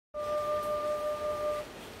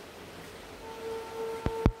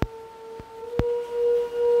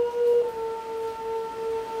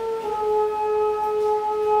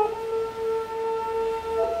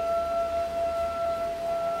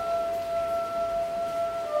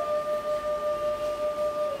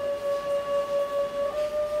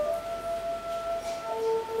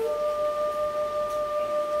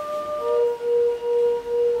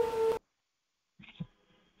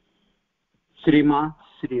श्रीमा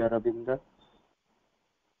श्री अरविंद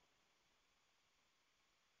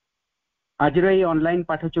आज ऑनलाइन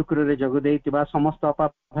पाठचक्र रे जग देइतिबा समस्त अपा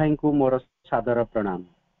भाई को मोर सादर प्रणाम।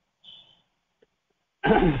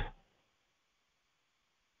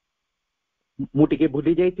 मु टिके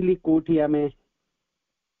भूली जाइतिली कोठी आमे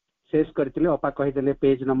शेष करथिले अपा कहिदेले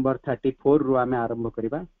पेज नंबर 34 रु आमे आरंभ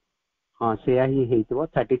करिबा। हां सेया ही हेइतबो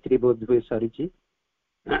 33 बोध हुए सरीची।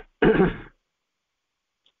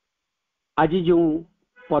 आज जो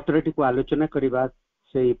पत्रटी को आलोचना करिबा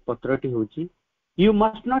से पत्रटी होची You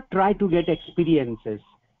must not try to get experiences.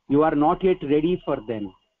 You are not yet ready for them.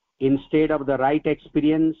 Instead of the right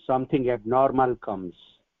experience, something abnormal comes.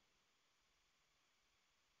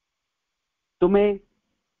 तुम्हें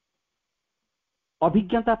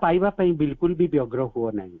अभिज्ञता पाइबा पई बिल्कुल भी व्यग्र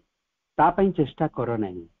हुओ नहीं, ता पई चेष्टा करो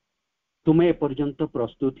नहीं। तुम्हें ए पर्यंत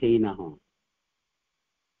प्रस्तुत हेई ना हो।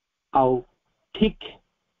 आउ ठीक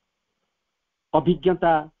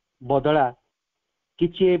अभिज्ञता बदला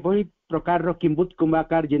किछि एभली प्रकार रो किंबुत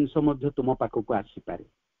कुंभाकार जिनस मध्य तुम पाखक आसी पारे।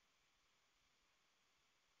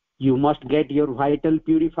 You must get your vital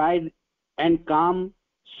purified and calm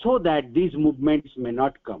so that these movements may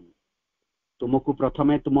not come. तुमको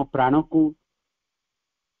प्रथमे तुम प्राण को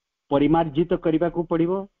परिमार्जित करबा को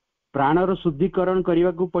पड़िबो, प्राण रो शुद्धिकरण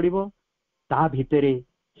करबा को पड़िबो, ता भितरे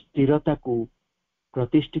स्थिरता को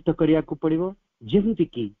प्रतिष्ठित करबा को पड़िबो, जेमति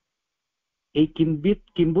कि ए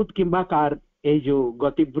किंबुत किंबाकार ए जो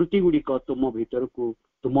गतिवृत्ति गुड़िक तुम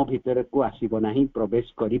भीतर को आसीबो नहीं,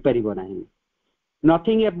 प्रवेश करि परिबो नहीं।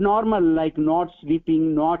 Nothing abnormal like not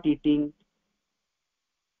sleeping, not eating,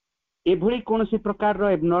 एभली कोनसी प्रकार रो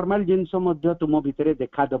एबनॉर्मल जिंस मध्य तुम भीतर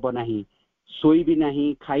देखा दबो नहीं, सोई भी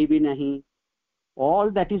नहीं, खाई भी नहीं।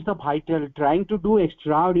 All that is the vital, trying to do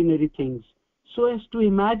extraordinary things so as to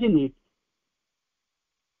imagine it,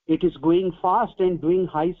 it is going fast and doing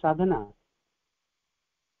high साधना।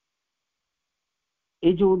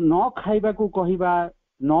 ए जो न खाइबा को कहिबा,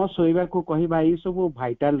 न सोइबा को कहिबा, ये सब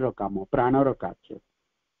वाइटल रो काम, प्राण रो कार्य।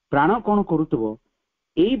 प्राण कोन करूतबो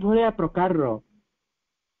एई भलिया प्रकार रो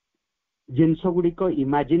जिंस गुडी को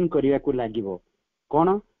इमेजिन करिया को लागिबो। कोन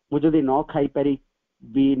मु जदी न खाइ पारी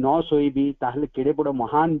बी, न सोइबी, ताहले केडे बड़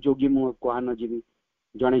महान जोगी मु कोहान जीवी।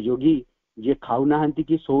 जने जोगी जे खाउ नाहंती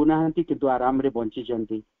कि सो नाहंती किंतु आराम रे बंची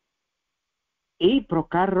जंती। एई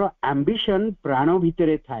प्रकार रो एम्बिशन प्राण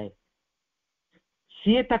भितरे थाए,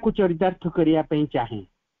 सीए ताकू चरितार्थ करिया पई चाहे।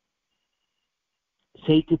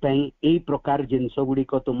 सेइति पई एई प्रकार जिंस गुडी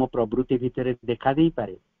को तुम प्रवृत्ति भितरे देखा देई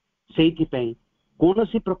पारे। सेइति पई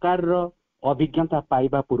कोनोसी प्रकार रो अभिज्ञता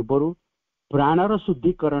पाइबा पूर्वरु प्राणर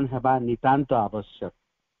शुद्धिकरण हेबा नितांत आवश्यक।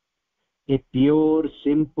 A pure,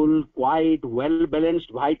 simple, quite, well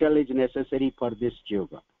balanced vital is necessary for this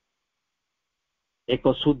yoga. एक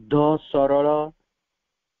शुद्ध, सरल,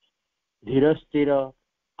 धीर स्थिर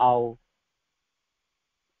आउ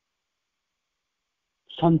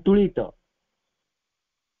संतुलित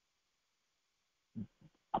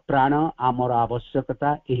प्राण आमर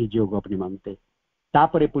आवश्यकता एही योग निमंते।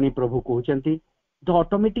 तापरे पुणी प्रभु कहउचंती the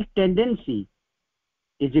automatic tendency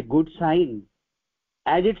is a good sign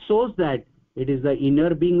as it shows that it is the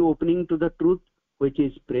inner being opening to the truth which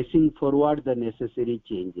is pressing forward the necessary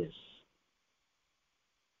changes.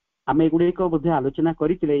 आमे गुडे को बुद्धि आलोचना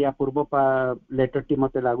करितिले, या पूर्व लेटर टी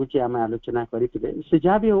मते लागुची आमे आलोचना करितिले। से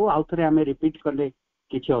जा भी हो आउथरे आमे रिपीट करले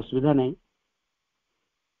किछि असुविधा नहीं।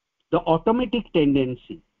 The automatic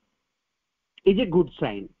tendency is a good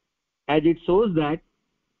sign as it shows that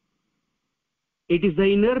it is the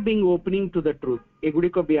inner being opening to the truth। एगुडी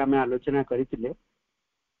को भी आमे आलोचना करितिले।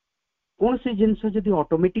 कोन से जिंस जदि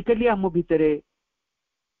ऑटोमेटिकली आम भितरे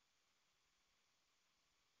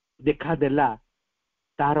देखा देला,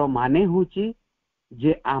 तारो माने होची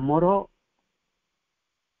जे आमरो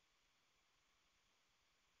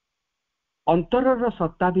अंतरर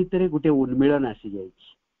सत्ता भितरे गुटे उन्मिलन आसी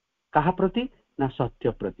जाइछि। कहा प्रति ना सत्य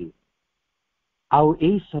प्रति। आउ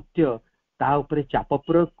एई सत्य ता ऊपर चाप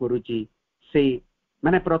प्रयोग करूची। से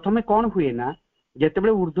माने प्रथमे कोन हुए ना,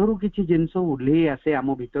 जेतेबेले ऊर्ध्वरु किछि जिंस उल्ले आसे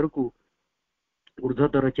आम भीतर को,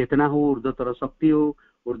 ऊर्ध्वतर चेतना हो, ऊर्ध्वतर शक्ति हो,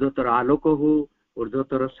 ऊर्ध्वतर आलोक हो,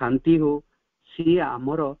 ऊर्ध्वतर शांति हो, सी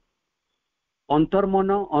आमर अंतर्मन,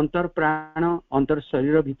 अंतर प्राण, अंतर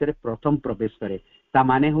शरीर भितर प्रथम प्रवेश करे। ता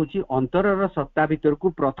माने होची अंतरर सत्ता भितर को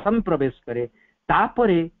प्रथम प्रवेश करे,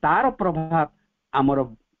 तापरे तार प्रभाव आमर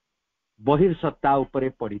बहिर सत्ता उपरे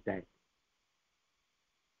पड़ता है।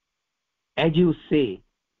 As you say,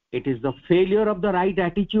 it is the failure of the right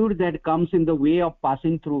attitude that comes in the way of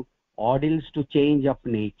passing through ordeals to change of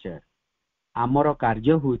nature। आमर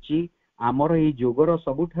कार्य होची, आमर ए जोगर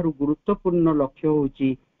सबुठारु गुरुत्वपूर्ण लक्ष्य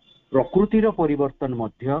होची प्रकृतिर परिवर्तन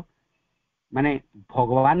मध्य माने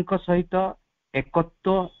भगवान को सहित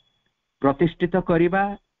एकत्व प्रतिष्ठित करिबा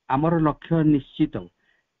आमर लक्ष्य निश्चित,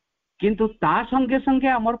 किंतु ता संगे संगे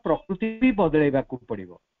आमर प्रकृति भी बदलैबा को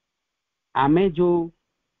पड़िबो। आमे जो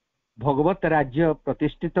भगवत राज्य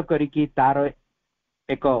प्रतिष्ठित करिकी तार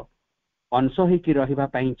एक अंश होइकी रहिबा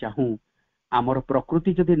पई चाहू, आमर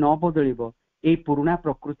प्रकृति जदि न बदलिबो, ए पुराना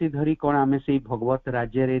प्रकृति धरी कोन आमे सेई भगवत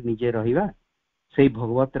राज्य रे निजे रहिबा? सेई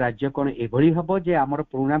भगवत राज्य कोन एभली हबो जे आमर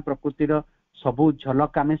पुराना प्रकृतिर सबु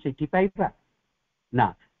झलक आमे सेठी पाइबा?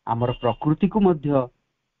 ना, आमर प्रकृति को मध्य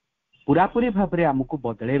पूरापूरी भाबरे हमकु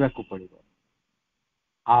बदलैबा को पड़िबो।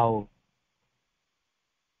 आओ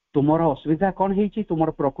तुमर असुविधा कौन है? तुम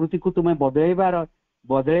प्रकृति को तुम्हें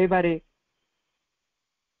बदलैबारे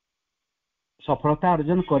सफलता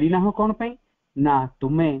अर्जन करना कौन पाई ना,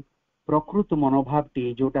 तुम्हें प्रकृत मनोभाव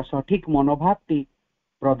टी जोटा सठिक मनोभाव टी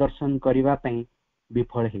प्रदर्शन करने पाई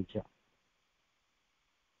विफल होइछ।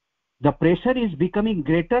 The pressure is becoming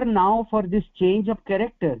greater now for this change of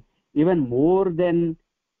character, even more than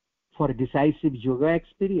for decisive yoga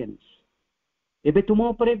experience. एबे तुम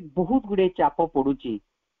ऊपर बहुत गुडे चाप पड़ुची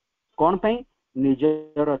कौन पाई?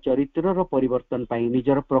 निजर चरित्र परिवर्तन पाई,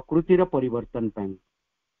 निजर प्रकृतिर परिवर्तन पाई।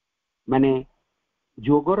 माने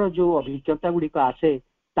योगर जो अभिज्ञता गुड़िक आसे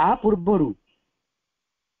ता पूर्वरु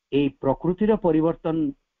ए प्रकृतिर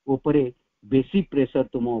परिवर्तन उपरे बेसी प्रेशर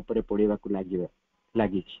तुम उपरे पड़ेबा को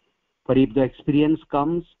लागि। For if the experience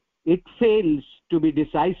comes, it fails to be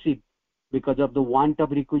decisive because of the want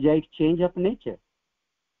of requisite change of nature.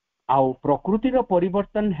 आउ प्रकृतिर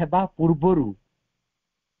परिवर्तन हेबा पूर्वरु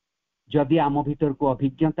जदि आम भीतर को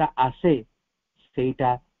अभिज्ञता आसे,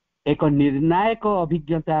 सेटा एक निर्णायक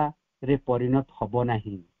अभिज्ञता रे परिणत हबो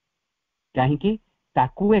नाही। काहेकि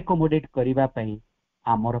ताकू एकोमोडेट करिबा पई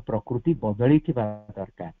आमर प्रकृति बदली थिबा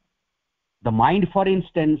दरकार। The mind, for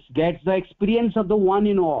instance, gets the experience of the one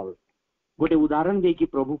in all. गोटे उदाहरण दे कि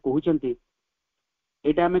प्रभु कहउचंती,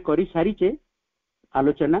 एटा हमें करि सारिचे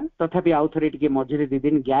आलोचना, तथापि आउ थरे टिके मझिरे 2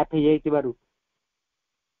 दिन गैप हे जाइतिबारु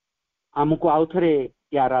हमको आउ थरे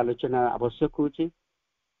यार आलोचना आवश्यक होची।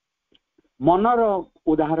 मनर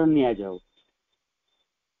उदाहरण निया जाओ।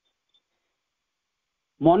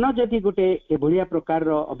 मन जदि गोटे एभलिया प्रकार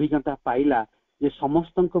अभिज्ञता पाइला जे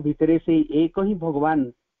समस्तक भितरे से एक ही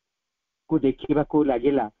भगवान को देखिबा को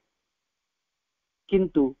लागिला,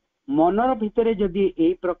 किंतु मनर भितरे जदि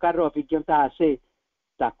ए प्रकार अभिज्ञता आसे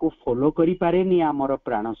ताको फॉलो करि पारेनी आमर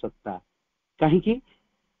प्राण सत्ता। काहेकि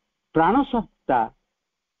प्राण सत्ता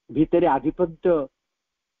भितरे आधिपत्य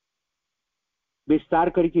विस्तार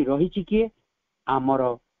करके रही किए? आमर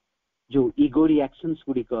जो इगो रिएक्शंस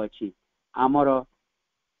गुड़िक अच्छी, आमर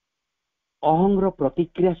अहंग्र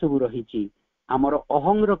प्रतिक्रिया सब रही, आमर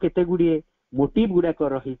अहंग्र केते गुड़िए मोटिव गुड़ाक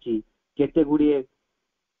रही, केते गुड़िए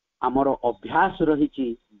आमर अभ्यास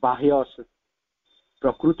रही बाह्य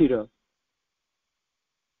प्रकृतिर।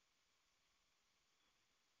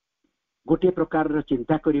 गोटे प्रकार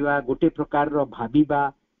चिंता करिवा, गोटे प्रकार भाबिबा,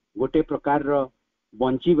 गोटे प्रकार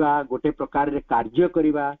बंचिबा, गोटे प्रकार रे कार्य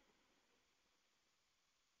करिवा,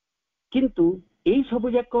 किंतु एई सब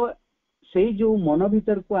जाक से जो मन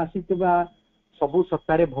भीतर को आसीतिबा सबु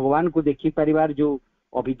सत्तारे भगवान को देखि परिवार जो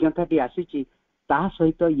अभिज्ञता टी आसीची ता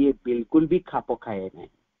सहित ये बिल्कुल भी खाप खाए नहीं।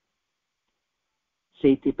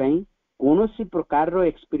 सेति पई कोनोसी प्रकार रो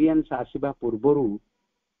एक्सपीरियंस आसीबा पूर्वरु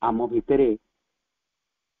आम भितरे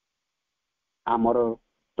आमर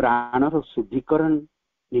प्राणर शुद्धिकरण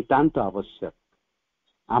नितांत आवश्यक।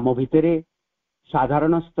 आम भितरे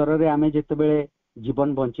साधारण स्तर रे आमे जेतेबेले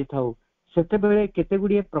जीवन बंची थाउ सेतेबेले केते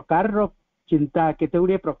गुडिए प्रकार रो चिंता, केते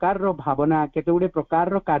गुडिए प्रकार रो भावना, केते गुडिए प्रकार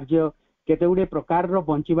रो कार्य, केते गुडिए प्रकार रो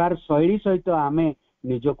बंचिबार शैली सहित आमे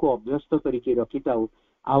निजको अभ्यस्त करिके रखिताउ।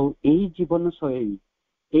 आउ एई जीवन शैली,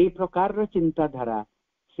 एई प्रकार रो चिंताधारा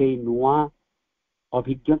से नुआ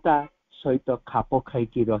अभिज्ञता सहित खाप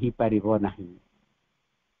खाइकी रही पारिबो नाही।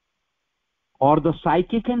 Or the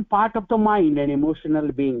psychic and part of the mind and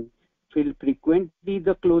emotional being feel frequently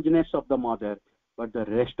the closeness of the mother, but the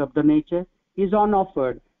rest of the nature is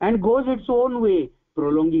unoffered and goes its own way,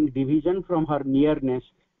 prolonging division from her nearness,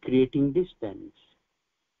 creating distance.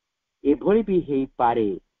 एभली भी हे पारे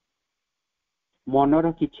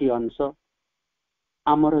मनर किछि अंश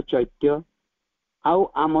आमर चैत्य आउ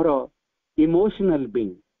आमर emotional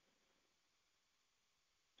being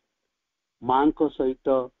मां को सहित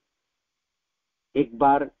एक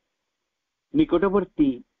बार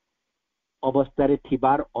निकटवर्ती अवस्था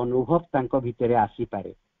थिबार अनुभव तांको भितरे आसी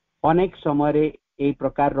पारे। अनेक समय रे ए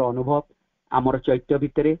प्रकार रो अनुभव आमर चैत्य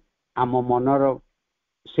भितरे, आम मनर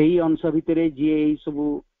सेही अंश भितरे जी ए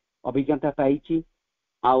सब अभिज्ञता पाइछि,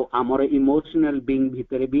 आउ आमर इमोशनल बीइंग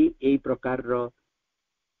भितरे भी ए प्रकार रो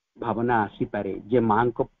भावना आसी पारे जे मां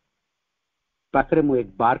को पाखरे मु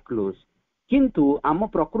एक बार क्लोज, किंतु आम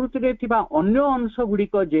प्रकृति रे थिबा अन्य अंश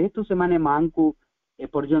गुड़िक जेहेतु से माने मां को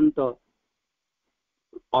एपर्यंत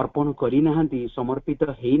अर्पण करी नाहंती, समर्पित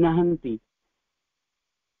हेई नाहंती,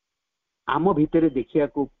 आम भितर देखिया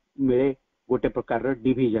को मिले गोटे प्रकार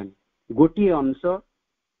डिविजन, गोटे अंश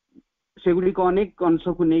सेगुड़ी को अनेक अंश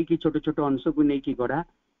को नहीं कि छोट छोट अंश को नहीं कि गढ़ा,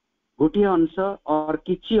 गोटे अंश और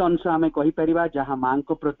किछि अंश आमे कहि परिबा जहां मां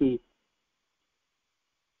को प्रति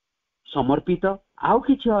समर्पित, आउ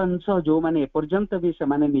किछि अंश जो माने एपर्यंत भी से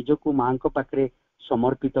माने निजको मां को पाखरे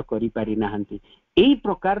समर्पित करि पारि नाहंती। एई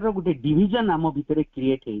प्रकार रो गोटे डिविजन आम भितर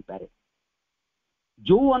क्रिएट हेई पारे।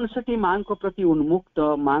 जो अंशटी मां को प्रति उन्मुक्त,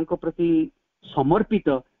 मां को प्रति समर्पित,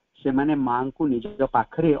 से माने मां को निज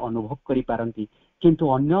पाखरे अनुभव करि पारंती, किंतु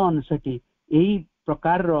अन्य अंशटी एई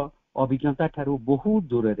प्रकार रो अभिज्ञता ठारू बहुत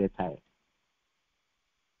दूर रे थाए।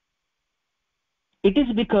 It is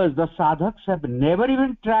because the sadhaks have never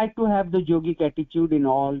even tried to have the yogic attitude in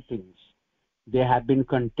all things. They have been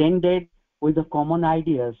contented with the common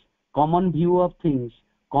ideas, common view of things,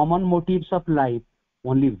 common motives of life,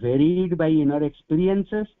 only varied by inner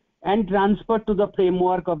experiences and transferred to the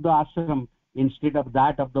framework of the ashram instead of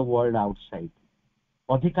that of the world outside.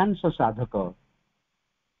 अधिकांश साधक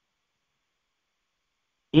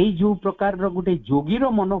एई जो प्रकार रो गुटे योगीर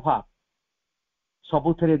मनोभाव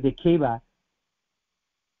सबुथरे देखैबा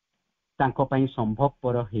तांको पई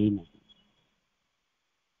संभवपर हेई नहीं।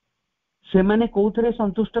 से माने कोथरे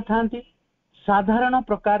संतुष्ट थांती, साधारण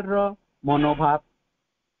प्रकार रो मनोभाव,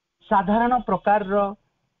 साधारण प्रकार रो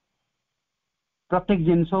प्रत्येक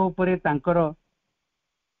जिनस उपरे तांकर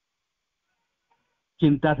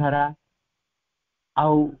चिंताधारा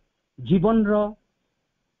आउ जीवन रो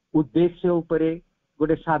उद्देश्य उपरे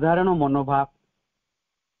गोटे साधारण मनोभाव,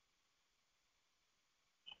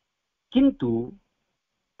 किंतु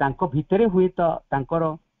तांको भितरे हुए तो तांकर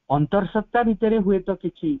अंतरसत्ता भितरे हुए तो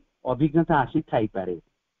किछि अभिज्ञता आसी थाई पारे,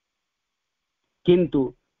 किंतु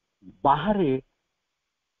बाहरे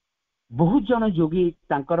बहुत जन योगी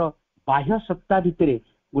तांकर बाह्य सत्ता भितरे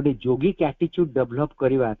गोटे योगिक एटीट्यूड डेवलप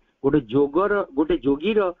करिवा, गोटे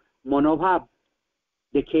योगीर मनोभाव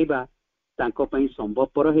देखैबा तांको पई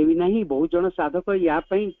संभवपर हेबी नाही। बहुत जन साधक या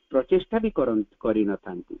पई प्रचेष्टा भी करि न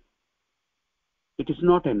थांती। It is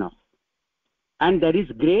not enough and there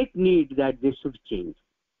is great need that this should change.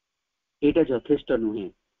 एटा यथेष्ट नुहे,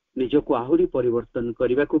 निजको आहुरी परिवर्तन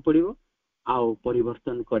करने को पड़िबो। आउ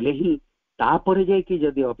परिवर्तन कले ही तापर जाय कि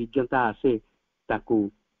जदि अभिज्ञता आसे ताकू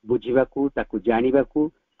बुझिबाकू ताकू जानिबाकू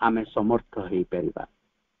आमे समर्थ हेई परिबा।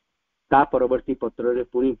 ता परवर्ती पत्र रे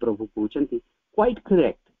पुनी प्रभु कहउचंती quite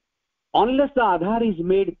correct, unless the Aadhaar is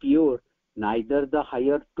made pure neither the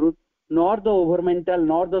higher truth nor the ओवरमेंटल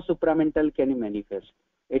nor the supramental can manifest.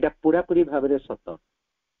 एटा पूरा पूरी भाव सत।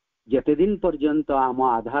 जेते दिन पर्यंत आम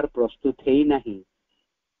आधार प्रस्तुत है नहीं,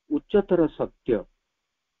 उच्चतर सत्य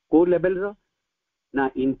को लेवल रो ना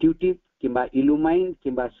इंट्यूटिव किंबा इल्यूमाइन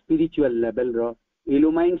किंबा स्पिरिचुअल लेवल रो,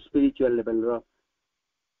 इल्यूमाइन स्पिरिचुअल लेवल रो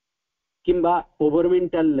किंबा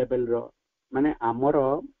ओवरमेंटल लेवल रो, माने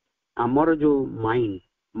आमर जो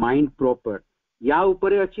माइंड प्रॉपर या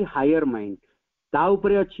ऊपर अच्छी हायर माइंड, ता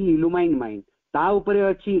ऊपर अच्छी इल्यूमाइन माइंड, ता ऊपर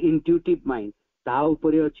अच्छी इंट्यूटिव माइंड, ता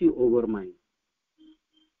ऊपर अच्छी ओवर माइंड।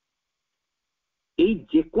 एई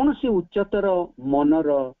जेकोसी उच्चतर मनर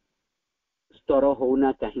स्तर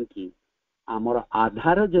होना कहीं आमर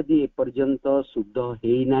आधार जदि एपर्यंत शुद्ध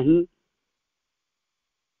हेई नाही,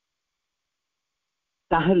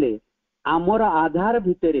 ताहले आमर आधार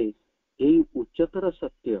भितरे एई उच्चतर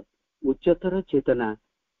सत्य उच्चतर चेतना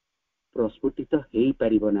प्रस्फुटित हेई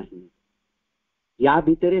परिबो नाही। या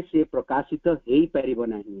भितरे से प्रकाशित हेई परिबो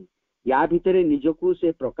नाही, या भितरे निजको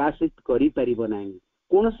से प्रकाशित करि परिबो नाही।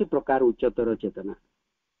 कौनसी प्रकार उच्चतर चेतना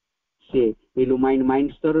से इल्यूमाइन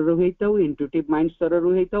माइंड स्तर रो हेइताउ, इंट्यूटिव माइंड स्तर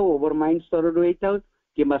रो हेइताउ, ओवर माइंड स्तर रो हेइताउ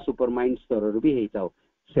किंबा सुपर माइंड स्तर रो भी हेइताउ,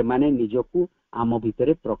 से माने निजको आम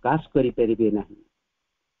भितरे प्रकाश करि परिबे नाही।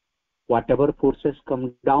 whatever forces come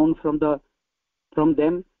down from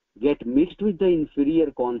them get mixed with the inferior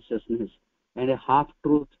consciousness and a half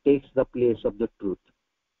truth takes the place of the truth।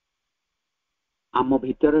 आम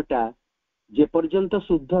भितरटा जे पर्यंत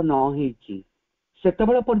शुद्ध न हेछि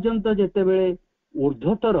सेतेबेले पर्यंत जेतेबेले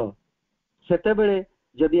ऊर्ध्वतर सेतेबेले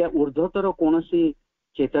जदि ऊर्ध्वतर कोनसी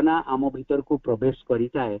चेतना आम भीतर को प्रवेश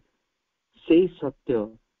करिताए, से सत्य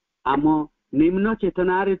आम निम्न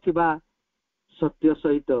चेतना रे थिबा सत्य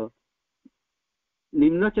सहित,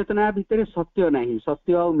 निम्न चेतना भितर सत्य नहीं,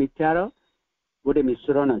 सत्य और मिथ्यार गोटे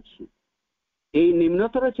मिश्रण अच्छी। एई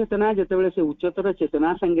निम्नतर चेतना जेतेबेले से उच्चतर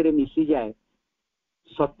चेतना संगे मिसी जाए,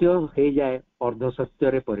 सत्य हो जाए अर्ध सत्य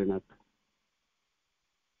रे परिणत।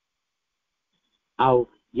 आउ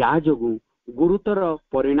या जोगु गुरुतर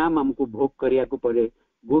परिणाम हमको भोग करिया को पड़े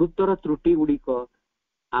गुरुतर त्रुटि गुड़िक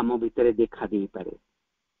आम भितर देखा दे पारे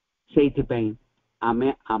सेइथि पई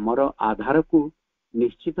आमे आमर आधार को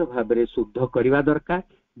निश्चित भाव में शुद्ध करने दरकार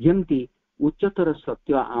जेमती उच्चतर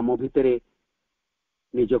सत्य आम भितर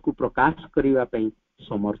निजकु प्रकाश करने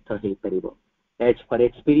समर्थ हो पारिबो as for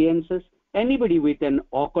experiences anybody with an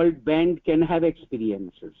occult band can have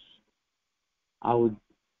experiences आउ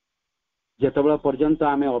जेतबेला पर्यंत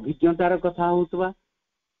आमे अभिज्ञतार कथा होतबा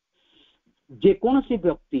जे कोनोसी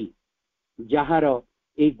व्यक्ति जहार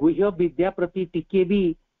ए गुह्य विद्या प्रति टिके भी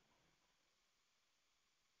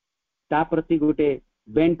ता प्रति गोटे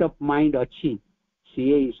बेंट ऑफ माइंड अच्छी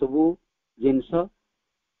सी ए सबु जिनस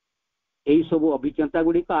एई सबु अभिज्ञता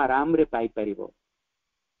गुडी को आराम रे पाई परिबो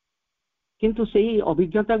किंतु सेही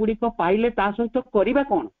अभिज्ञता गुडी को पाइले ता सहित करिबा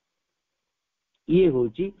कोन ये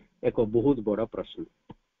होची एक बहुत बड़ प्रश्न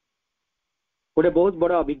गोटे बहुत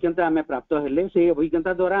बड़ अभिज्ञता आमे प्राप्त हेले से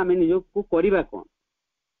अभिज्ञता द्वारा आमे निजको करिबा कोन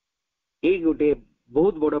ए गोटे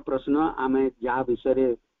बहुत बड़ प्रश्न आमे जा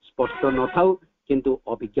विषय स्पष्ट न थाउ किंतु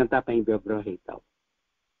अभिज्ञता पई व्यग्र हेताउ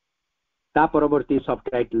ता परवर्ती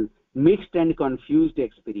subtitle mixed and confused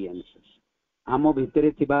experiences आम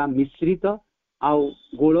भितरे थिबा मिश्रित आउ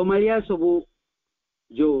गोलमालिया सबु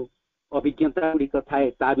जो अभिज्ञता गुडी थाए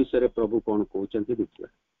ता विषय प्रभु कौन कहउचंती देखिबा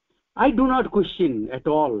I do not question at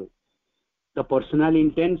all the personal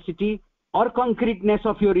intensity और concreteness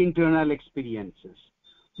of your internal experiences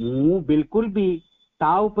मु बिल्कुल भी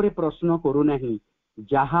ता उपरे प्रश्न करू नहीं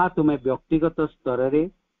जहा तुमे व्यक्तिगत स्तर रे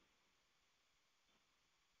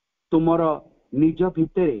तुमर निज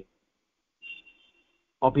भितरे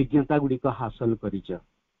अभिज्ञता गुडी को हासिल करिछ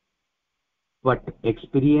but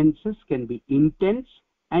experiences can be intense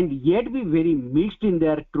and yet be very mixed in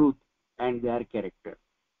their truth and their character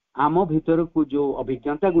आम भितर को जो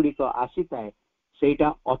अभिज्ञता गुडी को आसीता है सेटा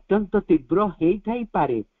अत्यंत तीव्र हेई थाई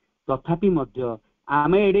पारे तथापि मध्य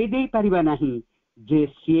आमे एडे देई परिबा नाही जे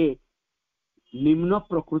से निम्न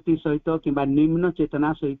प्रकृति सहित किबा निम्न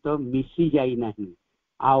चेतना सहित मिसी जाई नाही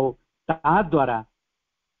आउ ता द्वारा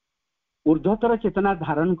ऊर्ध्वतर चेतना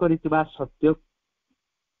धारण करितबा सत्य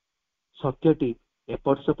सत्यटी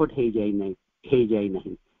एपट सपट हो जाए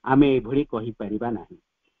नहीं आमे एभली कहि परिबा नहीं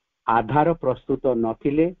आधार प्रस्तुत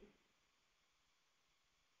नथिले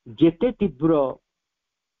जेते तीव्र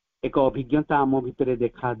एक अभिज्ञता आम भितर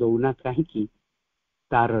देखा दौना कहीं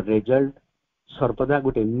तार रिजल्ट सर्वदा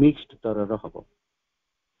गोटे मिक्स्ड तरर हबो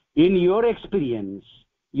in your experience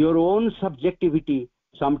your own subjectivity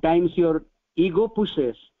sometimes your ego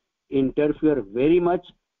pushes interfere very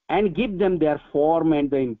much and give them their form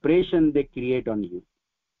and the impression they create on you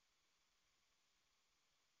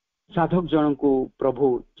साधक जन को प्रभु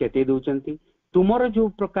चेते दउचंती तुमर जो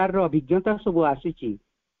प्रकार रो अभिज्ञता सब आसीची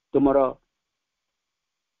तुमर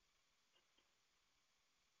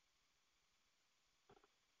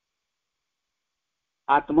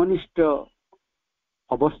आत्मनिष्ठ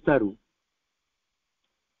अवस्थारू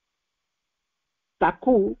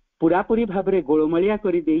ताकू पूरापूरी भाबरे गोलमालिया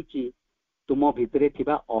करी देइची तुम भितरे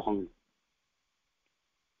थिबा अहं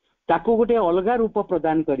ताकू गोटे अलगा रूप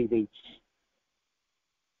प्रदान करी देइछि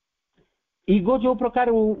ईगो जो प्रकार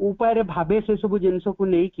उपाय रे भाबे से सब जिंस को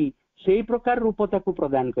नहीं कि सेही प्रकार रूप ताकू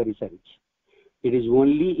प्रदान करी सारिछि it is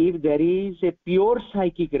only if there is a pure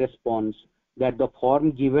psychic response that the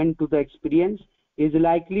form given to the experience is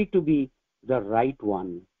likely to be the right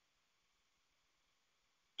one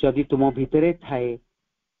जदि तुम भितरे थाए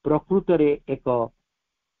प्रकृत रे एक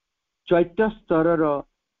चैत्य स्तर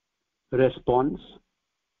रेस्पॉन्स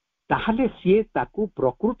ताहले सी ताकू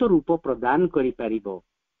प्रकृत रूप प्रदान करि पारिबो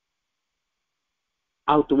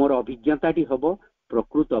आउ तुमर अभिज्ञताटी हबो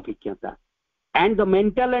प्रकृत अभिज्ञता and the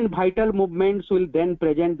mental and vital movements will then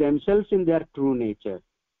present themselves in their true nature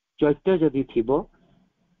चैत्य जदि थिबो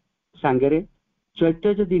सांगरे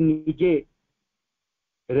चैत्य जदि निजे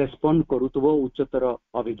रेस्पॉन्ड करूतबो उच्चतर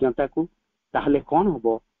अभिज्ञता को ताहले कोन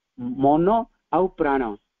हबो मन आउ प्राण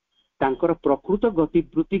तांकर प्रकृत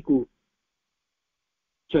गतिवृत्ति को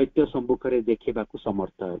चैत्य सम्मुखरे देखा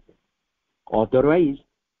समर्थ हेबे otherwise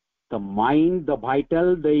the mind the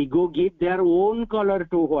vital the ego give their own colour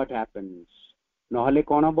to what happens नहले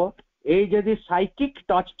कोन हबो ए जदि साइकिक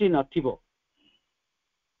टचटी नथिबो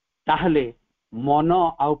ताहले मन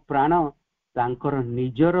आउ प्राण तांकर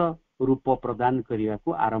निजर रूप प्रदान करिया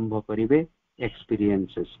को आरंभ करिवे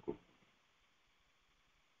एक्सपीरियंसेस को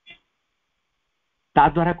ता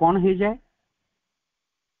द्वारा कौन हो जाए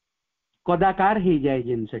कदाकार हो जाए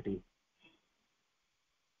जिनसटी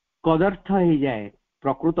कदर्थ हो जाए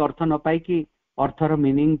प्रकृत अर्थ न पाई कि अर्थर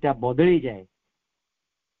मीनिंग टा बदली जाए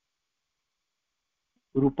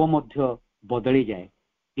रूप मध्य बदली जाए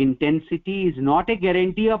intensity is not a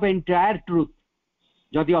guarantee of entire truth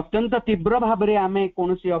जदि अत्यंत तीव्र भाव में आमे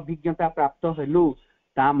कौन सी अभिज्ञता प्राप्त हेलु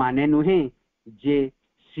ता माने नुहे जे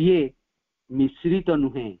सीए मिश्रित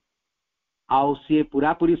नुहे आउ सी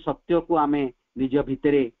पूरा पूरी सत्य को आमे निज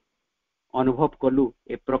भितरे अनुभव कलु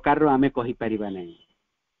ए प्रकार आमे कहि परिबा नहीं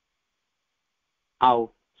आउ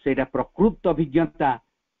सेटा प्रकृत अभिज्ञता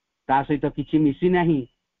ता सहित किछि मिसी नहीं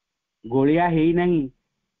गोलिया हेई नहीं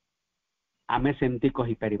आमे सेमती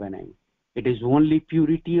कहि परिबा नहीं it is only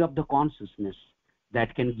purity of the consciousness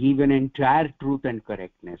that can give an entire truth and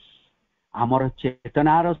correctness आमर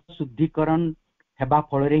चेतनार शुद्धिकरण हेबा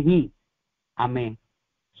फल ही आमे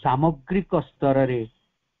सामग्रिक स्तर रे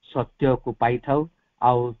सत्य को पाई थाउ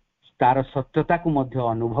आउ तार सत्यता को मध्य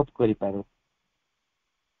अनुभव करि पारो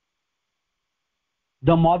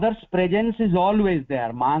the mother's presence is always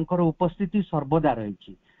there मांकर उपस्थिति सर्वदा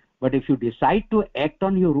रही but if you decide to act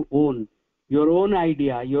on your own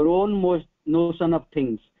idea your own notion of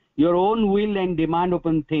things your own will and demand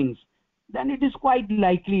upon things then it is quite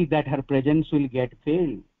likely that her presence will get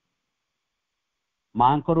failed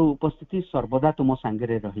मां को उपस्थिति सर्वदा तुम संगे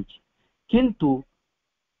रही किंतु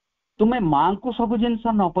तुम्हें मां को सब जिनस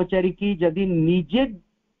न पचारि कि जदि निजे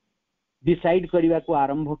डिसाइड करने को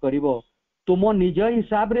आरंभ करिवो तुम निज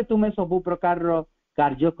हिसाब रे तुम्हें सब प्रकार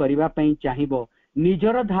कार्य करबा पई चाहिबो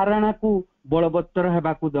निजर धारणा को बलवत्तर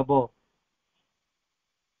हेबा को दबो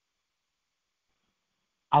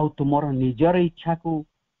आउ तुमर निजर इच्छा को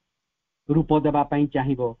रूप देबा पई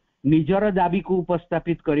चाहिबो निजर दाबी को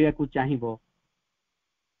उपस्थापित करिया को चाहिबो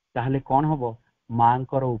ताहले कोन हबो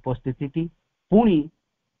मांकर उपस्थिति पुणी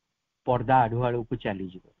पर्दा आढुआळू को चली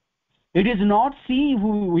जिवो it is not see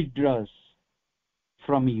who विथड्रॉस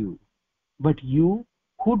from you but you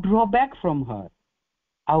who draw back from her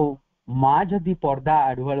आउ मां जदि पर्दा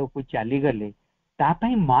आढुआळू को चली गले ता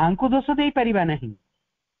पई मां को दोष देई परिबा नहीं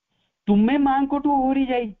तुम्हें मां को तो ओहरी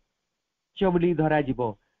जाई चबली धरा जीव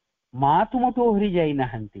मां तुम तो ओहरी जाई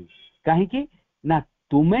नाहंती काहे कि ना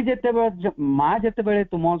तुम्हें जेते मां जेते बेले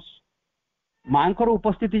तुम मां को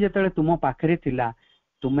उपस्थिति जेते तुम पाखरे थिला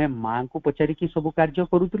तुम्हें मां को पचारि कि सब कार्य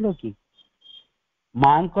करूतलो कि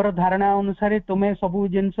मां को धारणा अनुसार तुम्हें सब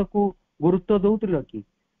जिंस को गुरुत्व दउतलो कि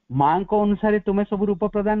मां को अनुसार तुम्हें सब रूप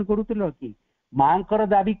प्रदान करूतलो कि मां को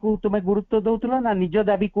दाबी को तुम्हें गुरुत्व दउतलो ना निज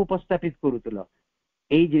दाबी को उपस्थापित करूतलो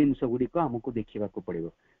एई जिनस गुडी को हमकु देखिबा को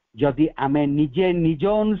पड़िबो जदि आमे निजे निज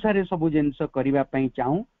अनुसार सब जिनस करिबा पई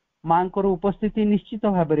चाहू मांकर उपस्थिति निश्चित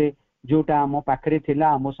भाव रे जोटा हम पाखरे थिला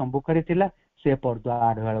हम सम्मुखरे थिला से पर्दा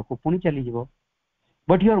आढाळ को पुनी चली जिवो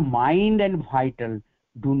but your mind and vital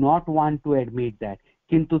do not want to admit that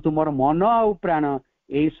किंतु तुमर मन और प्राण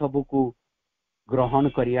ए सब को ग्रहण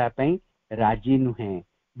करिया पई राजी नुहे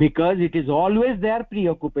because it is always there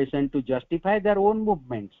प्रीऑक्युपेशन to justify their own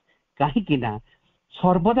movements काहे कि ना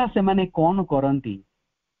सर्वदा से माने कौन करती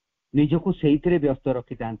निजको से व्यस्त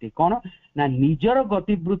रखी था कौन ना निजर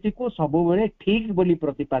गतिवृत्ति को सब बेले ठीक बोली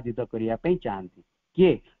प्रतिपादित करने चाहती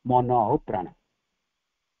किए मन और प्राण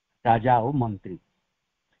राजा और मंत्री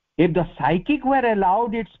if the psychic were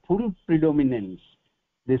allowed it's full predominance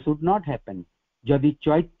this would not happen जदि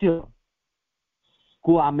चैत्य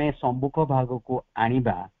को आमे सम्मुख भाग को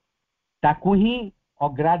आनिबा ताकू ही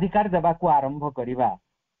अग्राधिकार देबा को आरंभ करिबा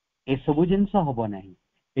ए सबु जिनस हबो नहीं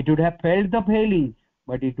it would have felt the failing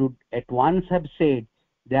but it would at once have said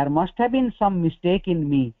there must have been some mistake in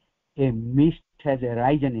me a mist has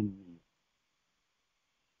arisen in me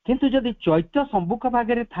किंतु जदि चैत्य सम्मुख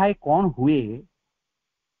भागरे थाए कौन हुए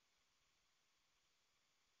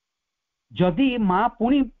जदि मां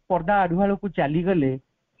पुणी पर्दा आढुआळ को चली गले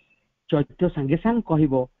चैत्य संगे संग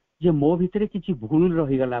कहबो जे मो भितरे किछि भूल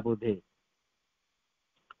रही गला बोधे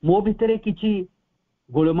मो भितरे किछि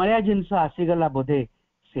गोलमाया जिनस आसीगला बोधे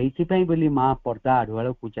से बोली मां पर्दा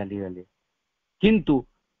आढुआळ को चली गले किंतु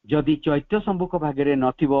जदि चैत्य सम्मुख भागरे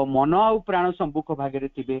नथिबो मन और प्राण सम्मुख भागरे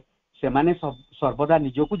थिबे से माने सर्वदा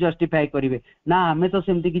निजको जस्टिफाई करिवे ना आमे तो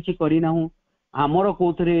सेमती किछि करि नाहु हमरो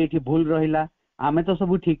कोथरे एठी भूल रहिला आमे तो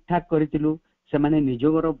सब ठीक ठाक करितिलु से माने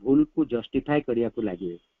निजगर भूल को जस्टिफाई करिया को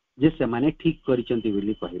लागिवे जे से माने ठीक करिसंती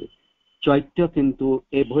बोली कहिवे चैत्य किंतु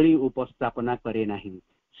एभली उपस्थापना करे नाही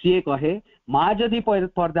सी कहे मां जदि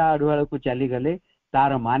पर्दा आढुआळ को चली गले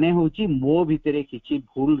तार माने होची मो भितरे किछि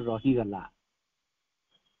भूल रही गला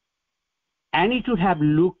and it would have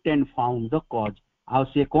looked and found the cause आउ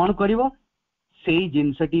से कौन करिवो सेई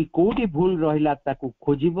जिंसटी कोठी भूल रहिला ताकू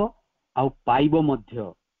खोजिबो आउ पाइबो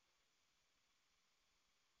मध्य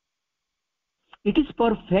it is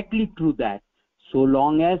perfectly true that so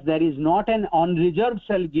long as there is not an unreserved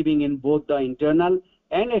self giving in both the internal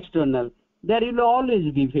and external there will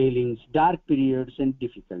always be failings dark periods and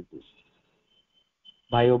difficulties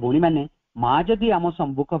भाई और भौणी माने माँ जदि आम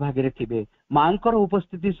सम्मुख भागे थे मांकर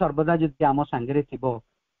उपस्थिति सर्वदा जदि आम सांगे थी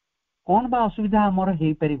कौन बा असुविधा आमर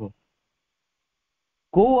हो पार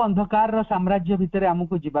को अंधकार साम्राज्य भितर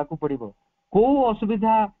आमको जीवाकू पड़िबो को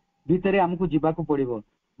असुविधा भितर आमको जीवाकू पड़िबो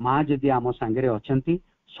माँ जदि आम सांगे अछंती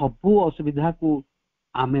सबु असुविधा को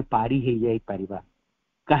आमे पारी हे जाई परिबा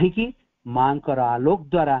कहीं मांकर आलोक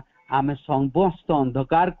द्वारा आमे समस्त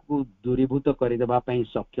अंधकार को दूरीभूत करदेबा पई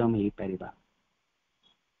सक्षम हे परिबा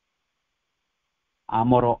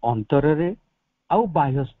आमर अंतर रे आउ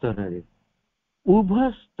बाह्य स्तर रे उभय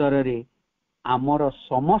स्तर रे आमर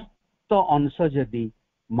समस्त अंश जदि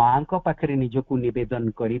मां को पाखरे निजको निवेदन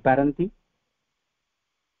करि पारंती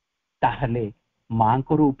ताहले मां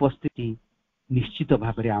को उपस्थिति निश्चित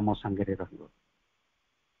भाव आम संगे रहिबो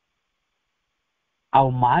आ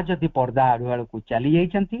माँ जदि पर्दा आड़ुआड़ को चली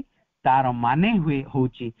जाइछंती तार माने हुए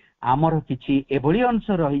होची आमर किछि एभली अंश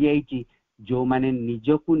रही जाइछि जो माने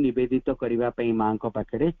निजको निवेदित करिबा पई मां को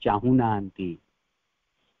पाखरे चाहू नांती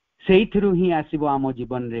सेइथिरु ही आसीबो आम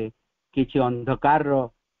जीवन रे किछि अंधकार रो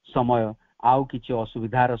समय आउ किछि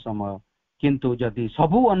असुविधार समय किंतु जदि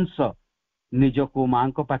सबु अंश निजको मां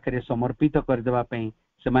को पाखरे समर्पित करदेबा पई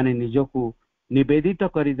से माने निजको निवेदित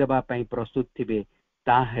करदेबा पई प्रस्तुत थिबे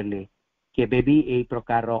ताहेले केबे भी एई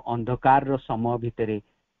प्रकार अंधकार रो समय भितरे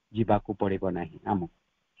जीवाकू पड़िबो नाही आम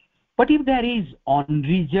but if there is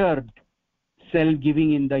unreserved self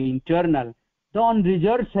giving in the internal the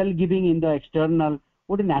unreserved self giving in the external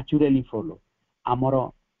would naturally follow आमर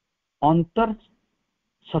अंतर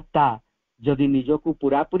सत्ता जदि निजको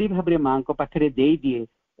पूरापूरी भाव मां को पाखरे दे दिए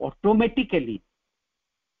ऑटोमेटिकली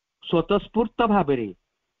स्वतस्फूर्त भाव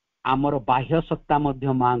आमर बाह्य सत्ता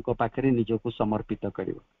मध्य मां को पाखरे निजको समर्पित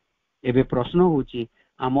करिवो एबे प्रश्न होची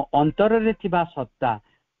आम अंतर रे थिबा सत्ता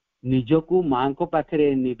निजको मां को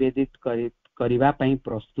पाखरे निवेदित करिवा पई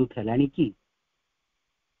प्रस्तुत हेलानी की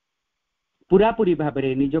पूरापूरी भाव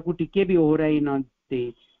निजको टिके भी ओहराई न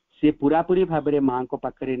से पूरापूरी भाव मां को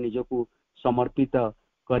पाखरे निजको समर्पित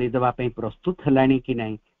करदेबा पई प्रस्तुत हेलानी कि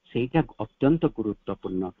नहीं सेटा अत्यंत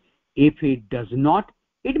गुरुत्वपूर्ण if it does not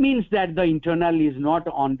it means that the internal is not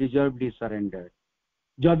अनरिजर्वडली surrender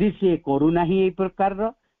जदि से करू नाही ए प्रकार रो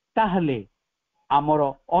ताहले आमर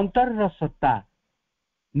अंतर सत्ता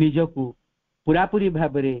निजको पूरापूरी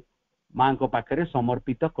भाव मां को पाखरे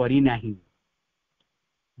समर्पित करी नाही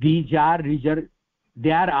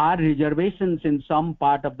there are reservations in some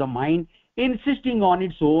part of the mind insisting on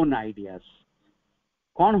its own ideas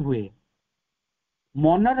कौन हुए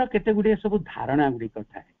मनर केते गुडे सब धारणा गुडी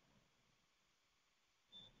कथा है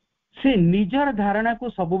से निजर धारणा को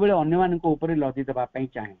सब बेले अन्य मान को ऊपर लदी देबा पई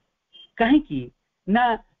चाहे काहे कि ना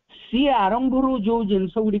सी आरंभ रु जो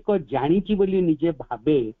जिंस गुडी को जानी ची बोली निजे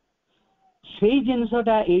भाबे सेई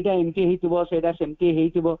जिंसटा एटा एमटी हेतिबो सेटा सेमटी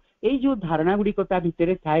हेतिबो ए जो धारणा गुडी कथा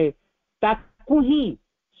भितरे थाए ताकू ही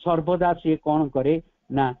सर्वदा से कौन करे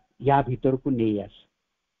ना या भीतर को नहीं आस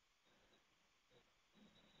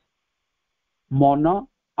मन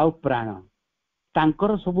आ प्राण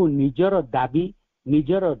तांकर सब निजर दाबी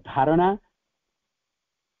निजर धारणा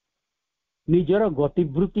निजर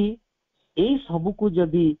गतिवृत्ति ए सब को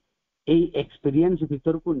जदि ए एक्सपीरियंस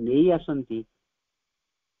भीतर को नहीं आसंती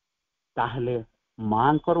ताहले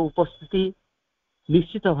मांकर उपस्थिति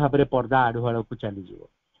निश्चित भाव में पर्दा आढ़ुआड़ को चली जीवो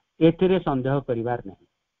एथिरे संदेह करिवार नहीं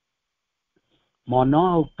मन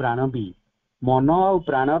आ प्राण भी मन आ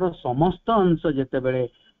प्राणर समस्त अंश जेते बेले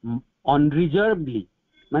अनरिजर्वडली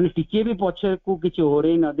माने टिके भी पछे को किछि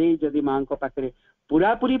होरे न दे जदि मां को पाखरे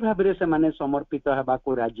पूरापूरी भाव में से माने समर्पित हेबा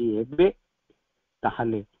को राजी हेबे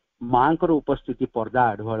ताहले मांकर उपस्थिति पर्दा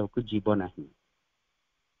आढ़ुआड़ को जीव नहीं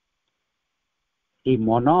ए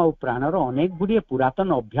मन और प्राणर अनेक गुड़िए पुरातन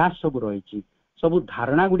अभ्यास सब रही सब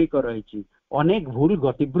धारणा गुड़िक रही अनेक भूल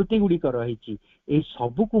गतिवृत्ति गुड़िक रही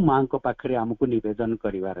सबू को मां को पाखरे आमको निवेदन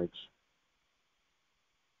करिवार अछि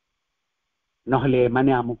नहले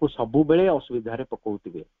माने आमको सबु बेले असुविधा रे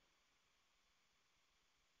पकौतिबे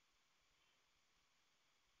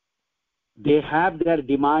they have their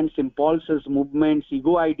demands impulses movements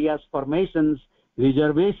ego ideas formations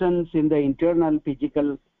reservations in the internal physical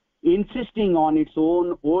insisting on its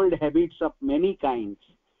own old habits of many kinds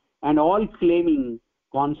and all claiming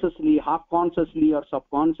consciously half consciously or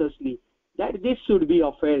subconsciously that this should be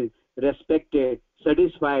upheld respected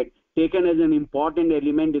satisfied taken as an important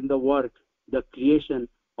element in the work the creation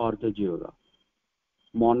or the yoga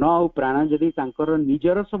मन और प्राण जदि तांकर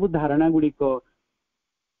निजर सब धारणा गुडी को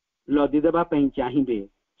लदी देबा पई चाहिबे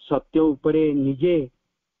सत्य उपरे निजे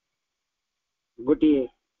गोटे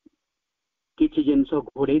किछि जिंस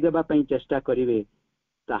घोड़े देबा पई चेष्टा करिवे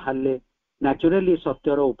ताहले नेचुरली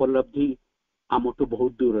सत्यर उपलब्धि आमटू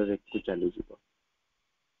बहुत दूर रे को चली जीवो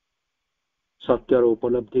सत्यर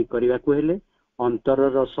उपलब्धि करने को हेले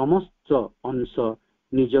अंतरर समस्त अंश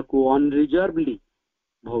निजको अनरिजर्वली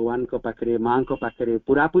भगवान को पाखरे मां को पाखरे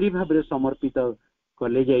पूरापूरी भाव में समर्पित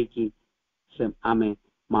कले जाइकी आमे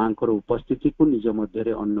मां को उपस्थिति को निज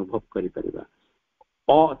मध्य अनुभव करि परिबा।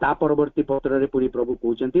 ता परवर्ती पत्र रे पुरी प्रभु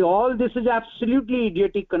कहउचंती all this is absolutely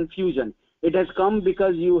idiotic confusion it has come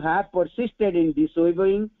because you have persisted in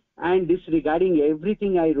disobeying and disregarding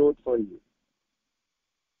everything I wrote for you.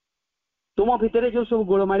 तुम भितर जो सब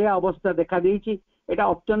गोलमालिया अवस्था देखा देइछि एटा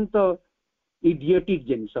अत्यंत इडियोटिक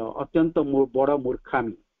जिनस अत्यंत बड़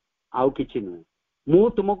मूर्खामी आउ किछि न। मु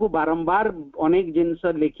तुमको बारंबार अनेक जिनस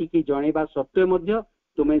लेखिकी जणेबा सत्वे मध्य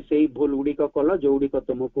तुम्हें से भूल गुड़िक कल जो गुड़िक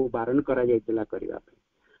तुमको बारण करा जायतिला करिवा पे।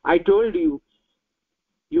 I told you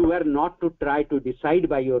you are not to try to decide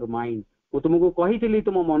by your mind. मु तुमको कहितली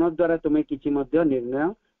तुम मन द्वारा तुम्हें किछि मध्य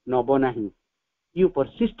निर्णय नब नाही। You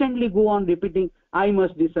persistently go on repeating, I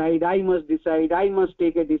must decide, I must decide, I must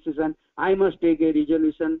take a decision, I must take a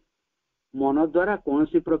resolution. मन द्वारा कौन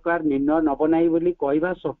सी प्रकार निर्णय नब नाही बोली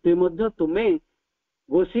कहवा सत्वे मध्य तुम्हें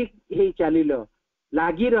गोसी हे चलिल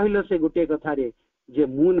लागी रहिल से गोटे कथा रे जे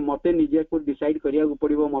मु मते निजे को डिसाइड करिया को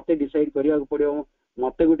पड़िबो मते डिसाइड करिया को पड़िबो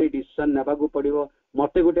मते गोटे डिसीजन नेबा को पड़िबो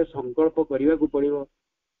मते गोटे संकल्प करिया को पड़िबो।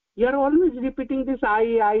 You are always repeating this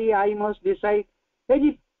I must decide.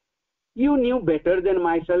 Hey, you knew better than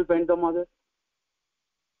myself and the mother.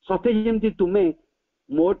 सते जेमती तुम्हें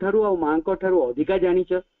मो ठारू आ मां को ठारू अधिका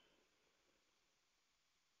जानिछ।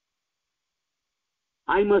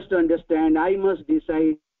 I must understand, I must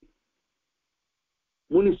decide.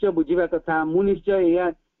 मु निश्चय बुझिबा कथा मु निश्चय या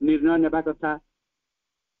निर्णय नेबा कथा।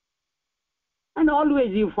 And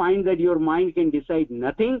always you find that your mind can decide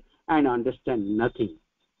nothing and understand nothing.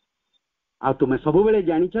 आ तुम्हें सब बेले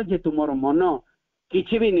जानिछ जे तुमर मन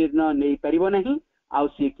किछि भी निर्णय नहीं परिबो नहीं आ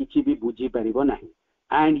से किछि भी बुझी परिबो नहीं।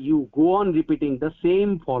 And you go on repeating the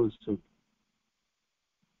same falsehood.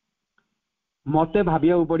 मते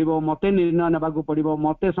भाबिया को पड़िबो मते निर्णय नेबा को पड़िबो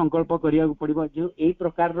मते संकल्प करिया को पड़िबो जो एई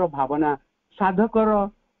प्रकार रो भावना साधकर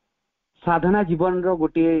साधना जीवन रो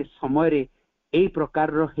गोटे समय रे एई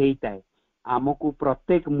प्रकार रो हेइताय। आमको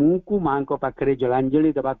प्रत्येक मुंह को मां को पाखरे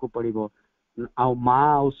जलांजलि देबा को पड़िबो आ मां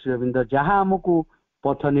आ श्रीविंद जहां आमको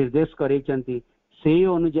पथ निर्देश करैचंती से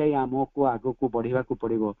अनुଯାयी आमको आगो को बढ़िबा को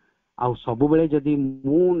पड़िबो। आ सब बेले जदी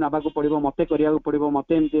मु नबा को पड़िबो मते करिया को पड़िबो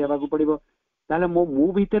मते एमती हेबा को पड़िबो ताले मो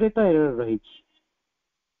मु भितरे तो एरर रहिछि।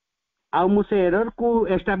 आ मु से एरर को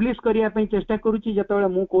एस्टैब्लिश करिया पई चेष्टा करूछि जतबेले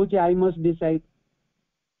मु कहूछि आई मस्ट डिसाइड।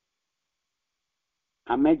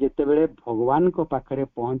 आमे जेतेबेले भगवान को पाखरे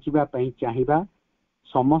पहुंचीबा पई चाहिबा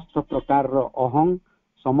समस्त प्रकार रो अहं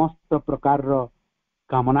समस्त प्रकार रो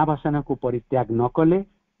कामना वासना को परित्याग न कले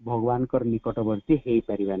भगवान कर निकटवर्ती हेई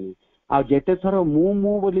परिबानी। आ जेते थर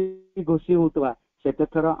मु बोली घोषी होतबा सेते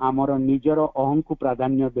थर आमर निजर अहं को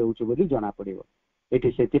प्राधान्य देउछु बोली जाना पड़िबो।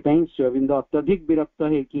 एठी सेति पई श्रीविंद अत्यधिक विरक्त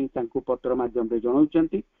है कि तांको पत्र माध्यम रे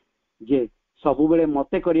जणाउचंती जे सबु बेले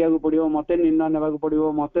मते करिया को पड़िबो मते निर्णय नेबा को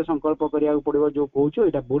पड़िबो मते संकल्प करिया को पड़िबो जो कहूछु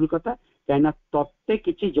एटा भूल कथा। काइना तत्ते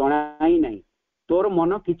किछि जणा ही नाही तोर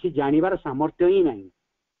मन किछि जानिबार सामर्थ्य ही नाही।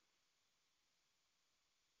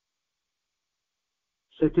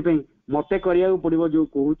 सेति पई मते करिया को पड़िबो जो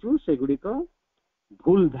कहूछु सेगुडी को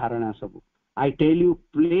भूल धारणा सब। I tell you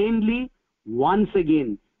plainly once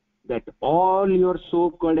again that all your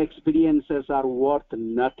so-called experiences are worth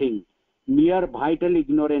nothing, mere vital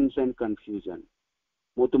ignorance and confusion.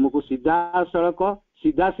 मु तुमको सीधा सड़क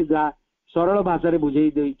सीधा सरल भाषा रे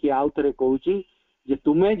बुझेई देई कि आउ थरे कहूची जे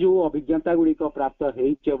तुमे जो अभिज्ञता गुडी को प्राप्त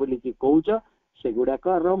हेइछ बोली कि कहूछ सेगुडा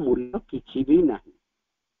कर मूल्य किछि भी नाही।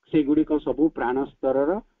 सेगुडी को सब प्राण स्तर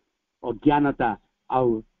रो अज्ञानता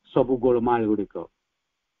आउ सब गोलमाल गुडी को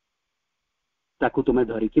ताकू तुम्हें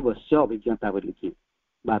धरिकी बस्य अभिज्ञता बोली कि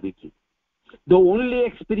भाभी की। The only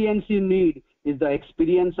experience you need is the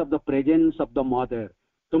experience of the presence of the mother.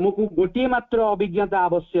 तुमको गोटे मात्र अभिज्ञता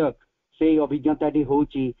आवश्यक से अभिज्ञताटी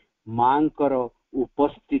होची मांकर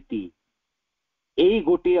उपस्थिति। एई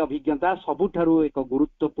गोटे अभिज्ञता सबुठारु एक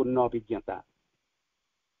गुरुत्वपूर्ण अभिज्ञता।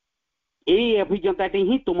 एई अभिज्ञताटी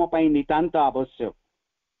ही तुम पई नितांत आवश्यक।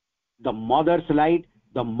 The mother's light,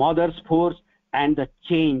 the mother's force and the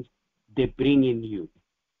change they bring in you.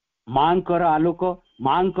 मांकर आलोक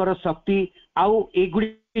मांकर शक्ति आउ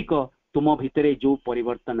एगुड़िक तुम भितरे जो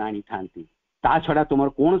परिवर्तन आनी थांती ता छड़ा तुम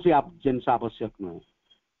कौन सी जिनस आवश्यक नुहे।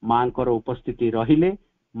 मांकर उपस्थिति रहिले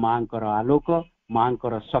मांकर आलोक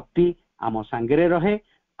मांकर शक्ति आम सांगरे रहे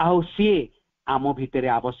आउ सी आम भितरे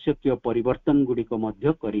आवश्यक परिवर्तन गुड़िक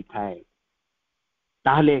मध्य करि थाए।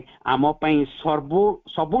 ताहले आम पई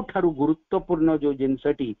सबुठारु गुरुत्वपूर्ण जो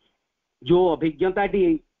जिनसटी जो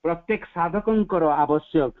अभिज्ञताटी प्रत्येक साधकंकर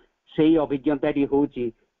आवश्यक सेई अभिज्ञताटी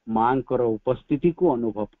होची मांकर उपस्थिति को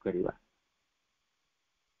अनुभव करिवा।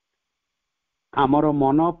 आमर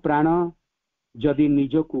मन प्राण जदि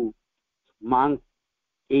निजकू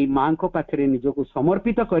मां को पाखरे निजकू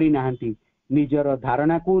समर्पित करी नाहंती, निजर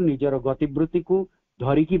धारणा को निजर गतिवृत्ति को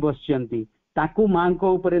धरिकी बसचंती, ताकू मां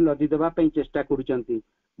को ऊपर लदी देबा पई चेष्टा करूचंती,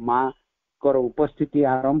 मां कर उपस्थिति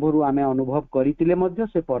आरंभ रु आमे अनुभव करितिले मध्य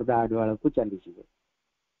से पर्दा आडवाळ को चली जिवे।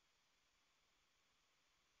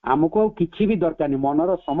 आमको किछि भी दरकार नहीं,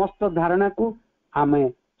 मनर समस्त धारणा को आमे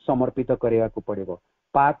समर्पित करिवा को पड़िबो,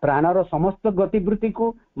 प्राणर समस्त गतिवृत्ति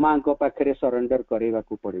को मां को पाखरे सरेंडर करिवा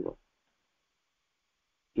को पड़िबो।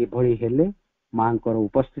 एभଳି हेले मांकर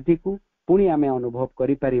उपस्थिति को पुणी आमे अनुभव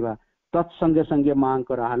करि परिबा। तत्संगे संगे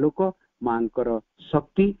मांकर आलोक, मांकर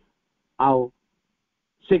शक्ति आओ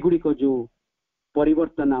सेगुड़िक जो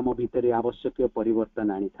परिवर्तन आम भितर आवश्यक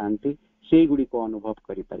परिवर्तन आनी थांती से गुड़ी को अनुभव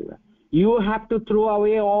करि परिबा। You have to throw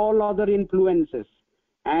away all other influences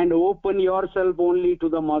and open yourself only to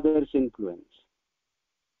the mother's influence.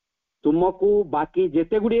 तुमको बाकी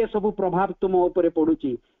जेते गुड़िए सब प्रभाव तुम ऊपर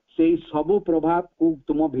पड़ुची से सबु प्रभाव को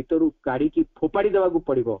तुम भीतर काढ़ी की फोपाड़ी देवा को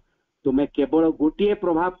पड़िबो। तुम्हें केवल गोटे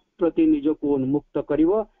प्रभाव प्रति निज को उन्मुक्त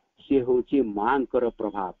करिवो, से होची मांकर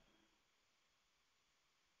प्रभाव।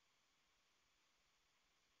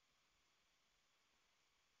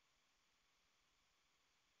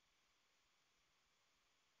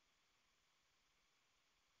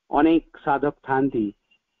 अनेक साधक थांती,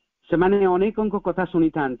 से माने अनेकों को कथा सुनी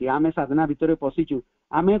थांती। आमे साधना भितर पशिचु,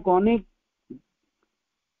 आमे अनेक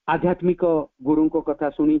आध्यात्मिक गुरु को कथा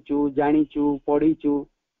सुनीचु, जानीचु, पढ़ीचु,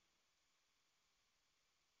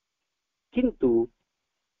 किंतु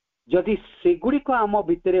जदि सेगुड़िक आम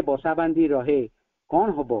भितर बसा बांधी रहे कौन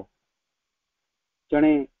हबो।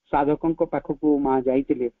 जने साधकों को पाखकू माँ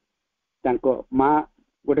जाइतिले, तांको माँ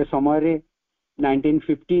गोटे समय रे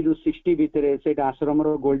 1950 रु 60 भितर से आश्रम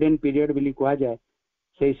रो गोल्डन पीरियड बिली कहा जाए।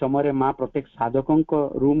 से समय रे माँ प्रत्येक साधकों को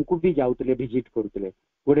रूम को भी जाउतले, विजिट करतले।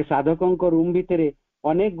 गोटे साधकों को रूम भितर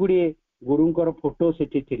अनेक गुड़िए गुरुंकर फोटो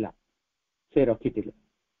सेठी थिला, से रखिथिले।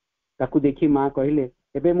 ताकू देखी माँ कहले,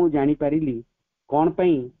 एबे मु जानी पारिली कौन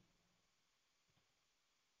पई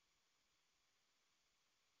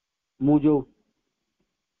मु जो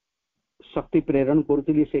शक्ति प्रेरण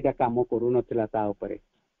करतली सेटा काम करू नथिला ता ऊपर।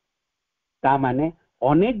 ता माने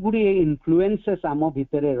अनेक गुड़िए इन्फ्लुएंसेस आम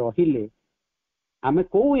भितर रहिले, आमे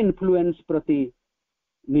को इन्फ्लुएंस प्रति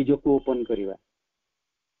निजको ओपन करिवा।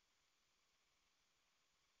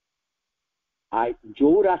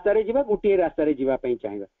 जो रास्ता रे जीवा गोटे रास्ता रे जीवा पई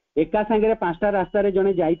चाहिबा। एका संगे 5टा रास्ता रे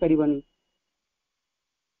जने जाई परिबनी।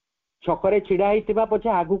 छकरे छिड़ा हितिबा पछे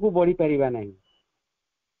आगु को बढ़ी परिबा नहीं।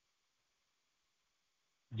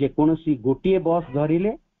 जे कोनोसी गोटे बस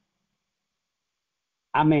धरिले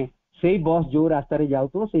आमे सेई बस जो रास्ता रे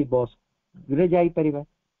जाउतो सेई बस रे जाई परिबा।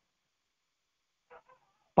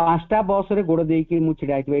 5टा बस रे गोड़ देकी मु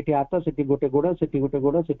छिड़ा हितिबा, एठी हाथ सेठी गोटे गोड़, सेठी गोटे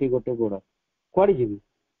गोड़, सेठी गोटे गोड़, कुआडे जीवी?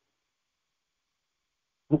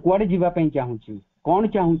 मु कुआडे जीवा पई चाहूची, कौन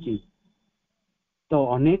चाहूची? तो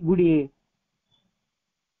अनेक गुड़िए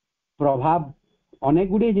प्रभाव, अनेक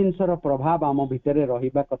गुड़िए जिनसर प्रभाव आम भितर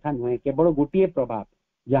रहिबा कथा नुहे। केवल गोटे प्रभाव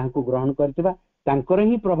जहाँ को ग्रहण करथिबा तांकर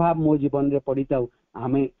ही प्रभाव मो जीवन रे पड़िताउ।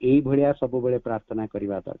 आमे एई भलिया सब बेले प्रार्थना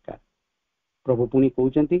करिवा दरकार। प्रभु पुनी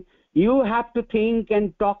कहउचंती, you have to think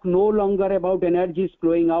and talk no longer about energies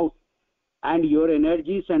flowing out and your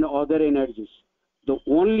energies and other energies. The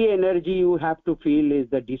only energy you have to feel is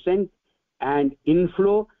the descent and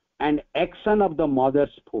inflow and action of the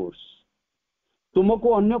mother's force.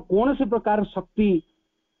 तुमको अन्य कौन से प्रकार शक्ति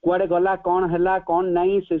कुआडे गला, कौन हैला, कौन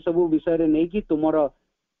नहीं, से सब विषय रे नहीं कि तुमर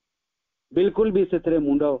बिल्कुल भी सेथरे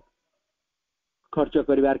मुंड खर्च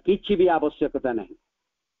करिवार किछि भी आवश्यकता नहीं।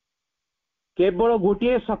 केवल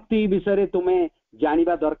गोटे शक्ति विषय रे तुम्हें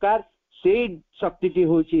जानिबा दरकार। से शक्तिटी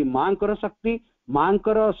होची मांकर शक्ति।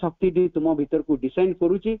 मांकर शक्ति तुम भीतर को डिसेंड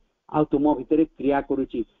करूची आ तुम भीतर क्रिया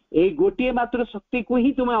करूची। ए गोटे मात्र शक्ति को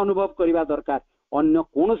ही तुम्हें अनुभव करिवा दरकार। अन्य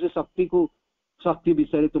कौन से शक्ति को, शक्ति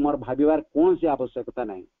विषय तुम भाविबार कौन से आवश्यकता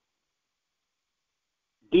नहीं।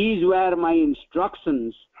 These were my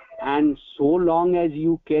instructions and so long as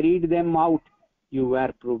you carried them out you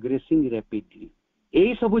were progressing rapidly.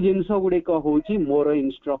 एई सब जिनस गुड़िक होची मोर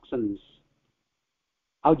इंस्ट्रक्शंस।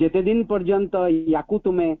 आ जेते दिन पर्यंत याकू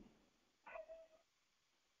तुम्हें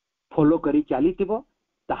फॉलो करी चलीथिबो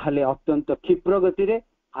ताहले अत्यंत क्षिप्र गति रे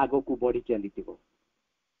आगो को बढ़ी चलीथिबो।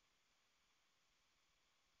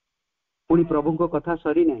 पुणी प्रभु को कथा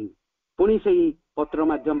सरी नहीं। पुणी सही पत्र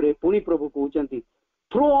माध्यम रे पुणी प्रभु कहउचंती,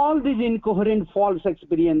 throw all this incoherent false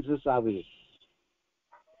experiences away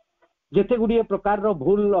जेते गुड़िए प्रकार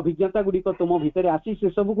भूल अभिज्ञता गुड़िक तुम भितर आसी से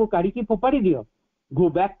सब को काढ़ी फोपाड़ी दियो. Go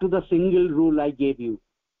back to the single rule I gave you.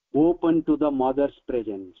 Open to the mother's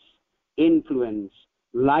presence, influence,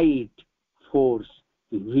 light, force.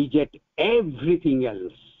 Reject everything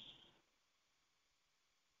else.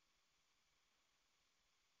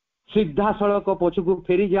 सीधा सड़क पछकू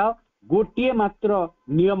फेरी जाओ. गोटे मात्र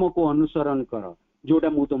नियम को अनुसरण कर जोटा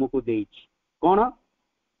मु तुमको देइछि. कौन?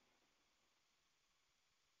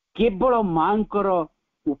 केवल मांकर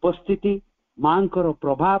उपस्थिति, मांकर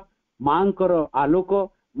प्रभाव, मांकर आलोक,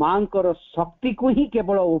 मांकर शक्ति को ही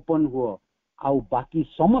केवल ओपन हुआ. आउ बाकी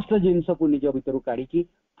समस्त जिनस को निज भीतर काढ़ी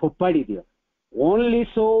फोपाड़ी दियो. Only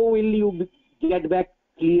so will you get back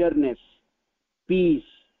clearness, piece,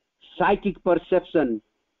 psychic perception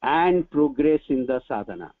and progress in the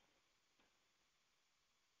साधना.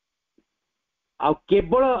 आ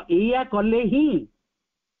केवल या कले ही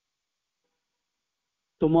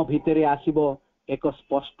तुम भितर आसीबो एक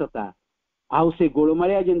स्पष्टता. आउ से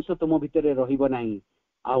गोलमालिया जिनस तुम भितर रहिबो नाही.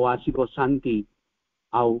 आउ आसीबो शांति,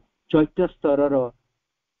 आउ चैत्य स्तर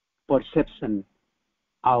परसेप्शन.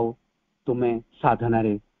 आउ तुमे साधना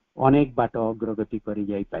रे अनेक बाट अग्रगति करी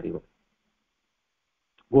जाई पारिबो.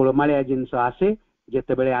 गोलमालिया जिनस आसे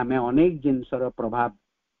जेतेबेले आमे अनेक जिनसर प्रभाव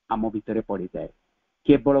आम भितर पड़ी जाए.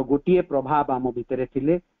 केवल गोटे प्रभाव आम भितर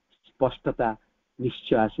थिले स्पष्टता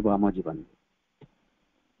निश्चय आसीबो आम जीवन में.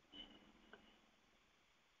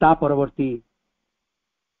 ता परवर्ती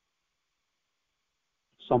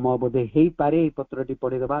समय बोधे हेई पारे पत्रटी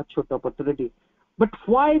पढ़ी देबा. छोट पत्रटी. But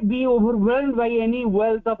why be overwhelmed by any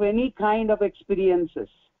wealth of any kind of experiences?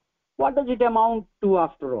 What does it amount to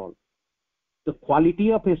after all? The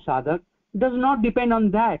quality of a sadhak does not depend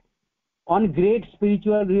on that. On great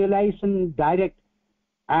spiritual realization direct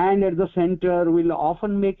and at the center will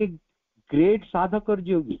often make a great sadhak or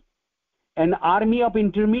yogi. An army of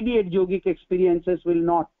intermediate yogic experiences will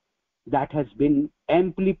not. That has been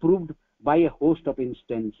amply proved by a host of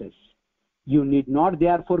instances. You need not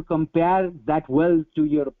therefore compare that wealth to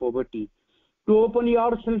your poverty. To open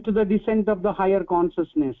yourself to the descent of the higher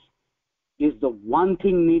consciousness is the one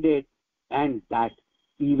thing needed, and that,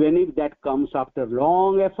 even if that comes after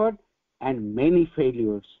long effort and many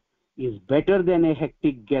failures, is better than a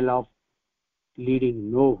hectic gallop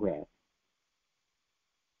leading nowhere.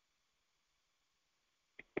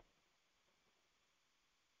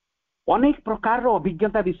 अनेक प्रकार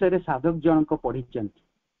अभिज्ञता विषय साधक जनक पढ़ी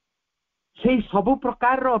से सबु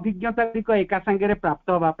प्रकार अभिज्ञता एका संगे प्राप्त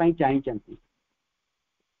होगापी चाहिए.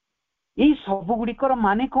 सबु गुड़िकर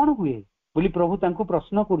माने कौन हुए बोली प्रभु तांको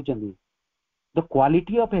प्रश्न करुचंदी. द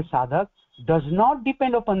क्वालिटी ऑफ ए साधक does not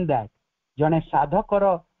depend upon that. जने साधकर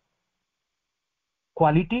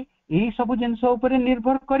क्वालिटी यही सबु जिनस ऊपर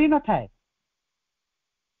निर्भर करी न थाए.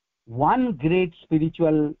 One great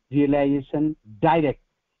spiritual realisation direct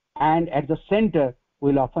and at the center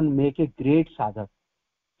will often make a great sadhak.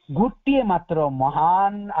 गोटे मात्र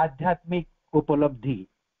महान आध्यात्मिक उपलब्धि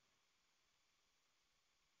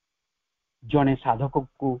जने साधक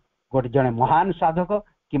को गोटे जने महान साधक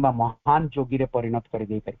किंबा महान योगी रे परिणत कर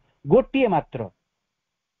दे पारे. गोटे मात्र.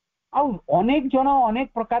 आउ अनेक जन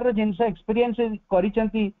अनेक प्रकार जिनस experience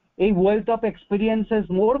करिसंती. A wealth of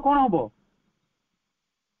experiences मोर कोन हबो?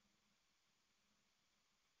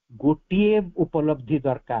 गोटे उपलब्धि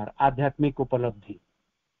दरकार, आध्यात्मिक उपलब्धि.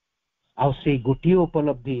 आउ से गोटे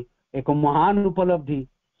उपलब्धि एक महान उपलब्धि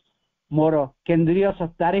मोर केंद्रीय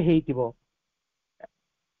सत्तारे हेइतिबो.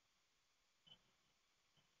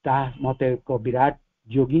 ता मते को विराट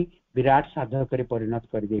योगी विराट साधक रे परिणत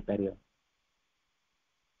कर दे पारियो.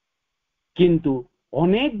 किंतु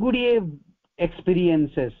अनेक गुड़िए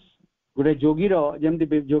एक्सपीरियंसेस गोटे योगीर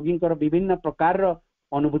जेमति योगींकर विभिन्न प्रकार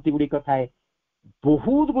अनुभूति गुड़िक थाए.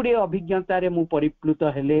 बहुत गुड़े अभिज्ञता रे मु परिप्लुत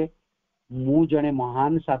हेले मु जने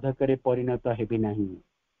महान साधक रे परिणत हेबि नाही.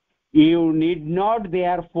 You need not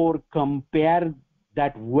therefore compare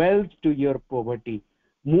that wealth to your poverty.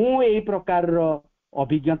 मु ए प्रकार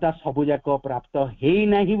अभिज्ञता सबु जाक प्राप्त हेई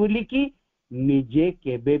नाही बोली कि निजे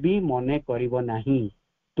केबे भी मने करिवो नाही.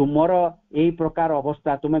 तुमर ए प्रकार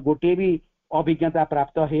अवस्था तुमे गोटे भी अभिज्ञता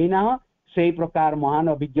प्राप्त हेई ना सेई प्रकार महान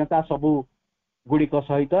अभिज्ञता सबु गुड़िक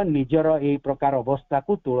सहित निजर ए प्रकार अवस्था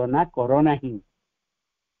को तुलना करो नहीं.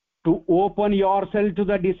 To open yourself to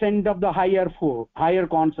the descent of the higher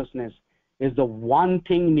consciousness is the one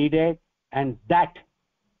thing needed, and that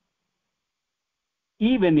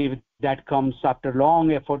even if that comes after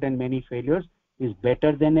long effort and many failures is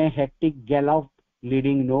better than a hectic gallop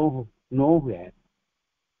leading nowhere.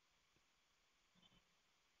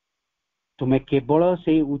 तुम्हें केवल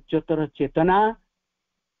से उच्चतर चेतना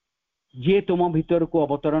जे तुम भीतर को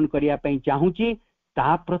अवतरण करिया पई चाहूची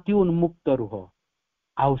ता प्रति उन्मुक्त रुह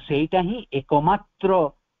आउ सेटा ही एकमात्र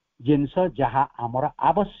जिनस जहा आमर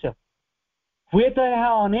आवश्यक हुए तो यह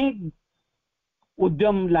अनेक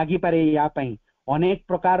उद्यम लागि पारे या पई अनेक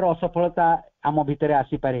प्रकार असफलता आम भितरे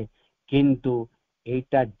आसी पारे किंतु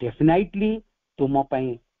एटा डेफिनेटली तुम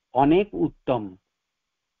पई अनेक उत्तम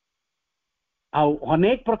आउ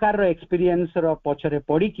अनेक प्रकार रो एक्सपीरियंस रो पछरे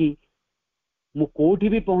पड़ी कि मु कोठी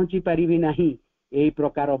भी पहुंची पारिबी नाही एई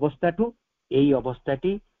प्रकार अवस्थाठू एई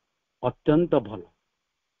अवस्थाटी अत्यंत भल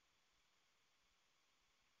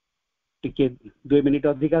टिके 2 मिनिट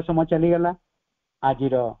अधिका समय चली गला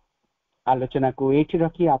आजिर आलोचना को एठी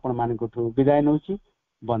रखी आपण मानकठू विदाय नउची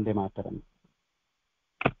वंदे मातरम।